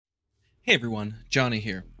Hey everyone, Johnny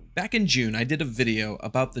here. Back in June, I did a video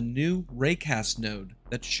about the new Raycast Node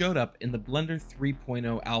that showed up in the Blender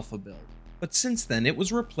 3.0 alpha build, but since then it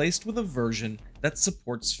was replaced with a version that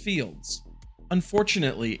supports fields.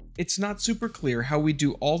 Unfortunately, it's not super clear how we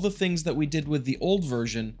do all the things that we did with the old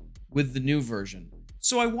version with the new version,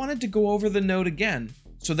 so I wanted to go over the node again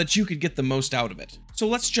so that you could get the most out of it. So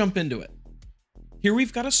let's jump into it. Here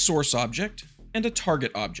we've got a source object and a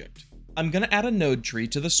target object. I'm going to add a node tree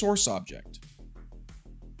to the source object.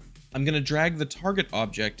 I'm going to drag the target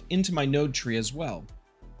object into my node tree as well.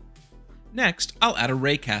 Next, I'll add a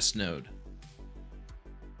Raycast node.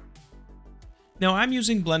 Now I'm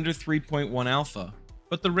using Blender 3.1 alpha,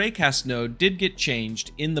 but the Raycast node did get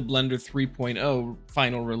changed in the Blender 3.0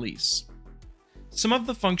 final release. Some of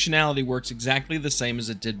the functionality works exactly the same as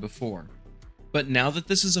it did before, but now that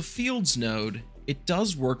this is a fields node, it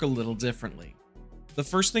does work a little differently. The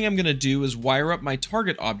first thing I'm going to do is wire up my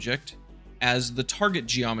target object as the target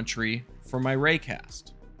geometry for my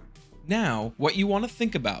Raycast. Now, what you want to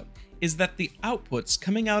think about is that the outputs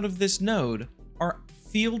coming out of this node are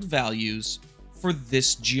field values for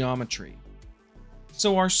this geometry.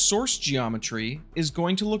 So our source geometry is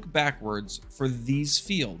going to look backwards for these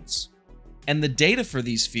fields, and the data for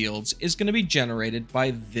these fields is going to be generated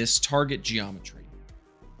by this target geometry.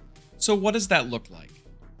 So what does that look like?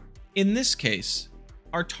 In this case,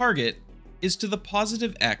 our target is to the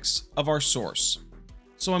positive x of our source.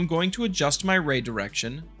 So I'm going to adjust my ray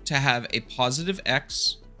direction to have a positive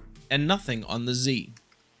x and nothing on the z.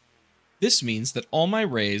 This means that all my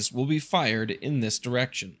rays will be fired in this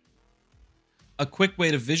direction. A quick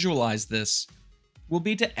way to visualize this will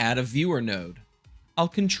be to add a viewer node. I'll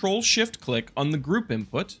Control-Shift-Click on the group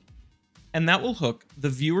input, and that will hook the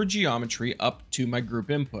viewer geometry up to my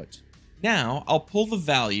group input. Now, I'll pull the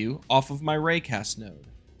value off of my Raycast node.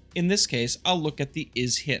 In this case, I'll look at the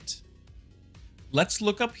isHit. Let's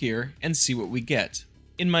look up here and see what we get.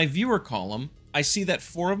 In my viewer column, I see that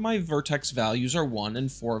 4 of my vertex values are 1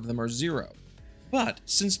 and 4 of them are 0. But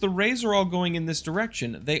since the rays are all going in this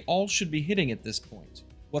direction, they all should be hitting at this point.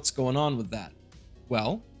 What's going on with that?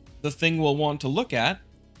 Well, the thing we'll want to look at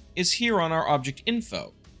is here on our object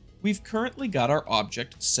info. We've currently got our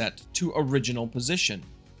object set to original position.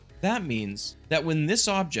 That means that when this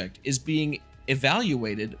object is being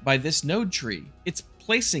evaluated by this node tree, it's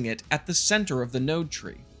placing it at the center of the node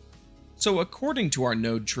tree. So according to our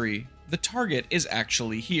node tree, the target is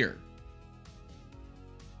actually here.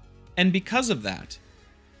 And because of that,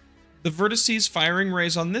 the vertices firing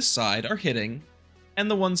rays on this side are hitting,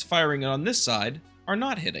 and the ones firing it on this side are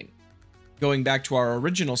not hitting. Going back to our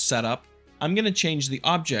original setup, I'm going to change the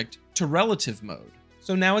object to relative mode.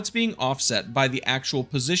 So now it's being offset by the actual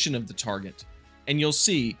position of the target, and you'll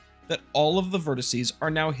see that all of the vertices are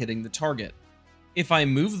now hitting the target. If I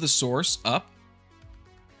move the source up,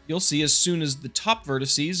 you'll see as soon as the top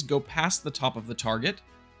vertices go past the top of the target,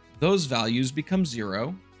 those values become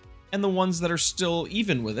 0, and the ones that are still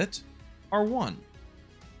even with it are 1.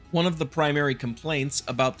 One of the primary complaints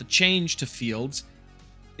about the change to fields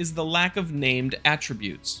is the lack of named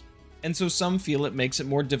attributes, and so some feel it makes it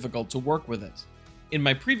more difficult to work with it. In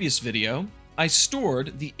my previous video, I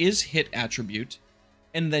stored the isHit attribute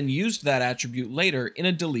and then used that attribute later in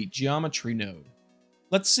a delete geometry node.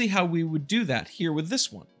 Let's see how we would do that here with this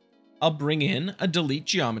one. I'll bring in a delete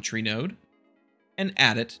geometry node and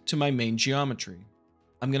add it to my main geometry.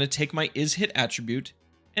 I'm going to take my isHit attribute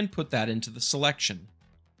and put that into the selection.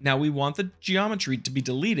 Now we want the geometry to be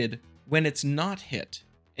deleted when it's not hit,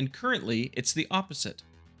 and currently it's the opposite.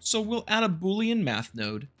 So we'll add a Boolean math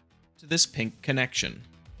node to this pink connection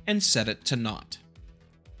and set it to not.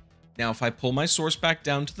 Now if I pull my source back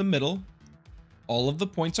down to the middle, all of the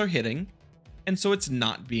points are hitting, and so it's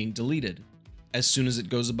not being deleted. As soon as it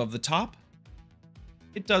goes above the top,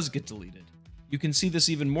 it does get deleted. You can see this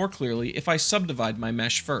even more clearly if I subdivide my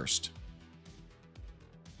mesh first.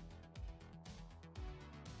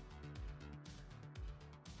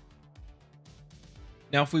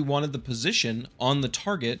 Now if we wanted the position on the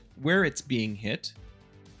target where it's being hit,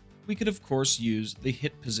 we could of course use the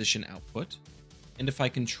hit position output, and if I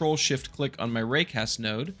Control-Shift-Click on my Raycast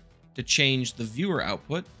node to change the viewer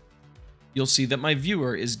output, you'll see that my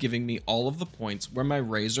viewer is giving me all of the points where my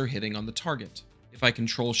rays are hitting on the target. If I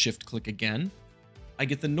Control-Shift-Click again, I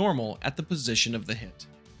get the normal at the position of the hit.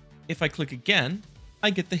 If I click again,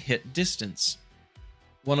 I get the hit distance.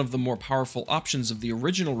 One of the more powerful options of the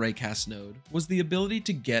original Raycast node was the ability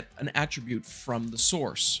to get an attribute from the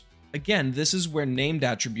source. Again, this is where named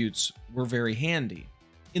attributes were very handy.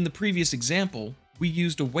 In the previous example, we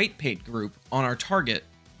used a weight paint group on our target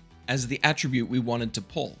as the attribute we wanted to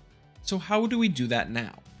pull. So how do we do that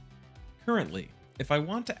now? Currently, if I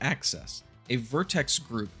want to access a vertex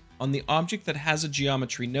group on the object that has a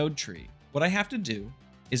geometry node tree, what I have to do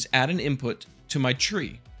is add an input to my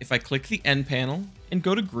tree. If I click the N panel and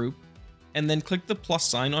go to Group, and then click the plus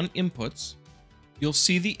sign on Inputs, you'll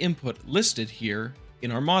see the input listed here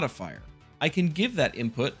in our modifier. I can give that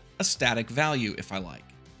input a static value if I like,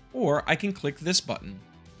 or I can click this button.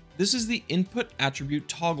 This is the Input Attribute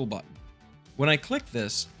Toggle button. When I click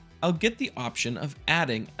this, I'll get the option of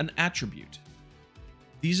adding an attribute.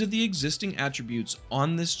 These are the existing attributes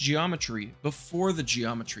on this geometry before the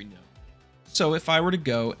geometry node. So if I were to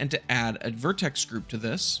go and to add a vertex group to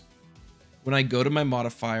this, when I go to my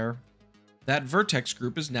modifier, that vertex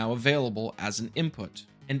group is now available as an input,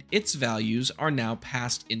 and its values are now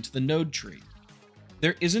passed into the node tree.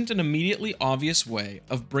 There isn't an immediately obvious way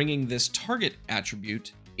of bringing this target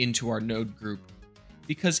attribute into our node group,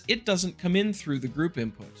 because it doesn't come in through the group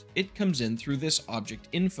input, it comes in through this object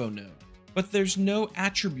info node. But there's no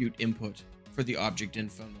attribute input for the object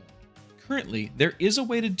info node. Currently, there is a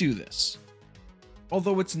way to do this,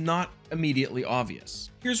 although it's not immediately obvious.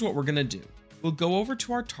 Here's what we're going to do. We'll go over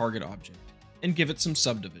to our target object and give it some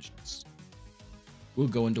subdivisions. We'll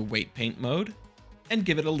go into weight paint mode and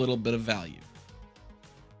give it a little bit of value.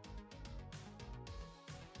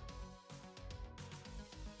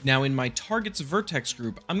 Now in my target's vertex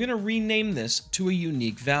group, I'm going to rename this to a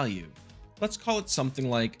unique value. Let's call it something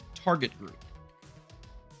like target group.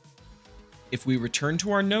 If we return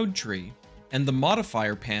to our node tree and the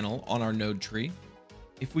modifier panel on our node tree,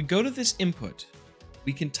 if we go to this input,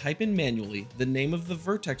 we can type in manually the name of the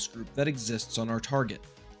vertex group that exists on our target.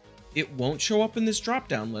 It won't show up in this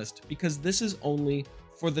drop-down list because this is only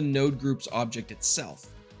for the node group's object itself,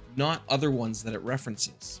 not other ones that it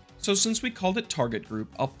references. So since we called it target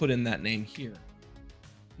group, I'll put in that name here.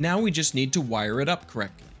 Now we just need to wire it up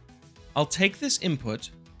correctly. I'll take this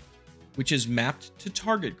input, which is mapped to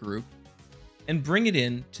target group, and bring it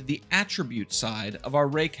in to the attribute side of our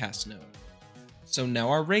Raycast node. So now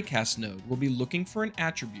our Raycast node will be looking for an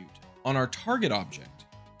attribute on our target object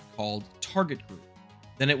called target group.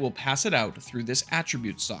 Then it will pass it out through this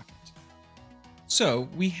attribute socket. So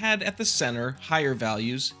we had at the center higher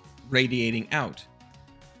values radiating out.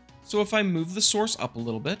 So if I move the source up a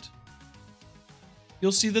little bit,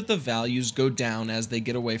 you'll see that the values go down as they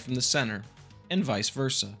get away from the center, and vice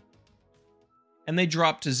versa. And they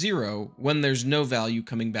drop to 0 when there's no value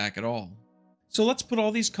coming back at all. So let's put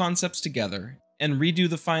all these concepts together and redo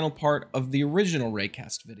the final part of the original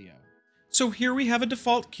Raycast video. So here we have a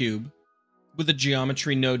default cube with a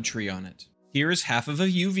geometry node tree on it. Here is half of a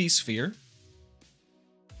UV sphere,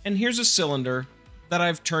 and here's a cylinder that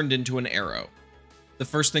I've turned into an arrow. The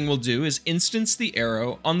first thing we'll do is instance the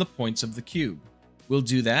arrow on the points of the cube. We'll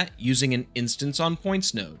do that using an instance on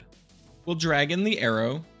points node. We'll drag in the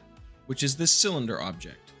arrow, which is this cylinder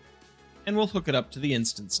object, and we'll hook it up to the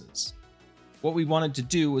instances. What we wanted to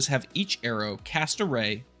do was have each arrow cast a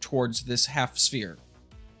ray towards this half sphere,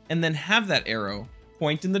 and then have that arrow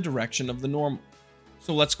point in the direction of the normal.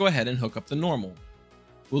 So let's go ahead and hook up the normal.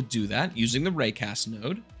 We'll do that using the Raycast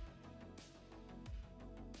node.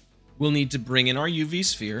 We'll need to bring in our UV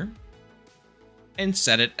sphere and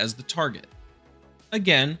set it as the target.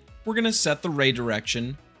 Again, we're going to set the ray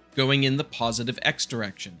direction going in the positive X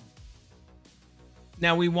direction.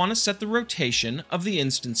 Now we want to set the rotation of the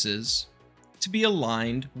instances to be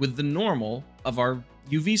aligned with the normal of our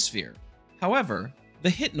UV sphere. However, the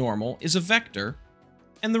hit normal is a vector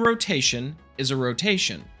and the rotation is a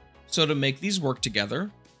rotation. So to make these work together,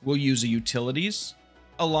 we'll use a utilities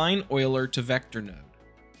align Euler to vector node.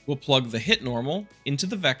 We'll plug the hit normal into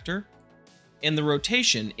the vector and the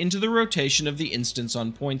rotation into the rotation of the instance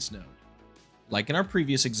on points node. Like in our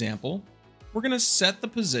previous example, we're going to set the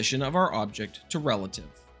position of our object to relative.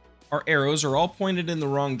 Our arrows are all pointed in the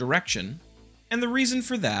wrong direction, and the reason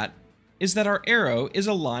for that is that our arrow is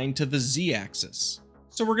aligned to the z-axis.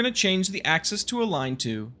 So we're going to change the axis to align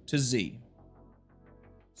to z.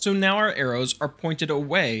 So now our arrows are pointed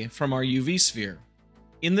away from our UV sphere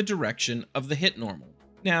in the direction of the hit normal.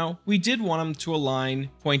 Now, we did want them to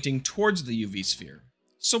align pointing towards the UV sphere,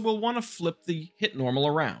 so we'll want to flip the hit normal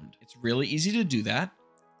around. It's really easy to do that.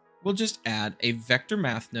 We'll just add a vector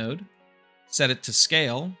math node, set it to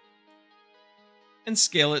scale, and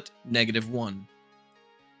scale it -1.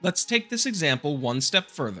 Let's take this example one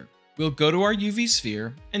step further. We'll go to our UV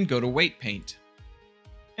sphere and go to weight paint,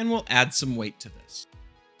 and we'll add some weight to this.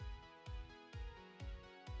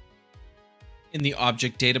 In the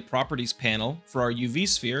Object Data Properties panel for our UV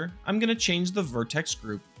sphere, I'm going to change the vertex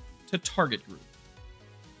group to target group.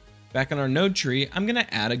 Back on our node tree, I'm going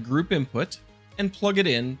to add a group input and plug it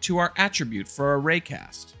in to our attribute for our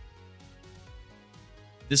Raycast.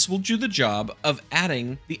 This will do the job of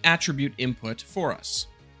adding the attribute input for us.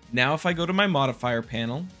 Now if I go to my modifier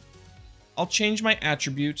panel, I'll change my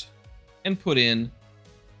attribute and put in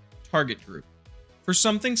target group. For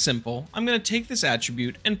something simple, I'm going to take this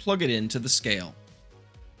attribute and plug it into the scale.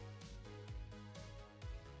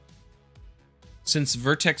 Since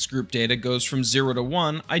vertex group data goes from 0 to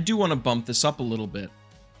 1, I do want to bump this up a little bit.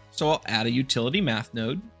 So I'll add a utility math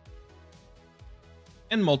node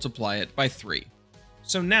and multiply it by 3.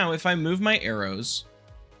 So now if I move my arrows,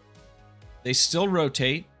 they still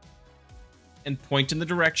rotate and point in the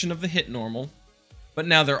direction of the hit normal, but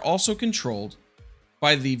now they're also controlled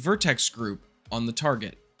by the vertex group on the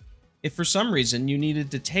target. If for some reason you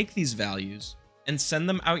needed to take these values and send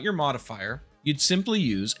them out your modifier, you'd simply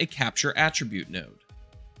use a capture attribute node.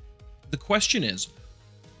 The question is,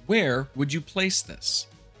 where would you place this?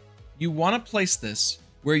 You want to place this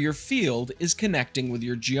where your field is connecting with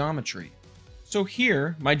your geometry. So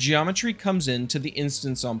here, my geometry comes into the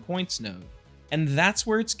instance on points node, and that's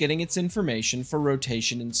where it's getting its information for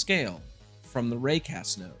rotation and scale from the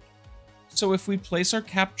Raycast node. So if we place our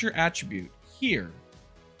capture attribute here,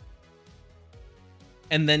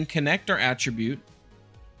 and then connect our attribute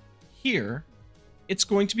here, it's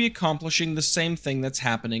going to be accomplishing the same thing that's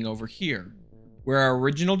happening over here, where our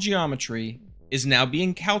original geometry is now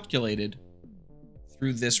being calculated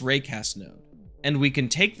through this Raycast node. And we can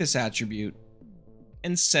take this attribute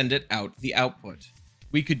and send it out the output.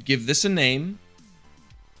 We could give this a name,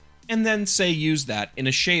 and then say use that in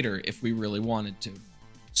a shader if we really wanted to.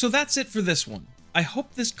 So that's it for this one. I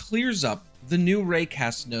hope this clears up the new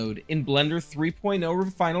Raycast node in Blender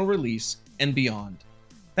 3.0 final release and beyond.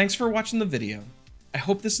 Thanks for watching the video. I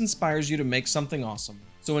hope this inspires you to make something awesome.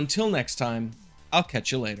 So until next time, I'll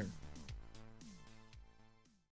catch you later.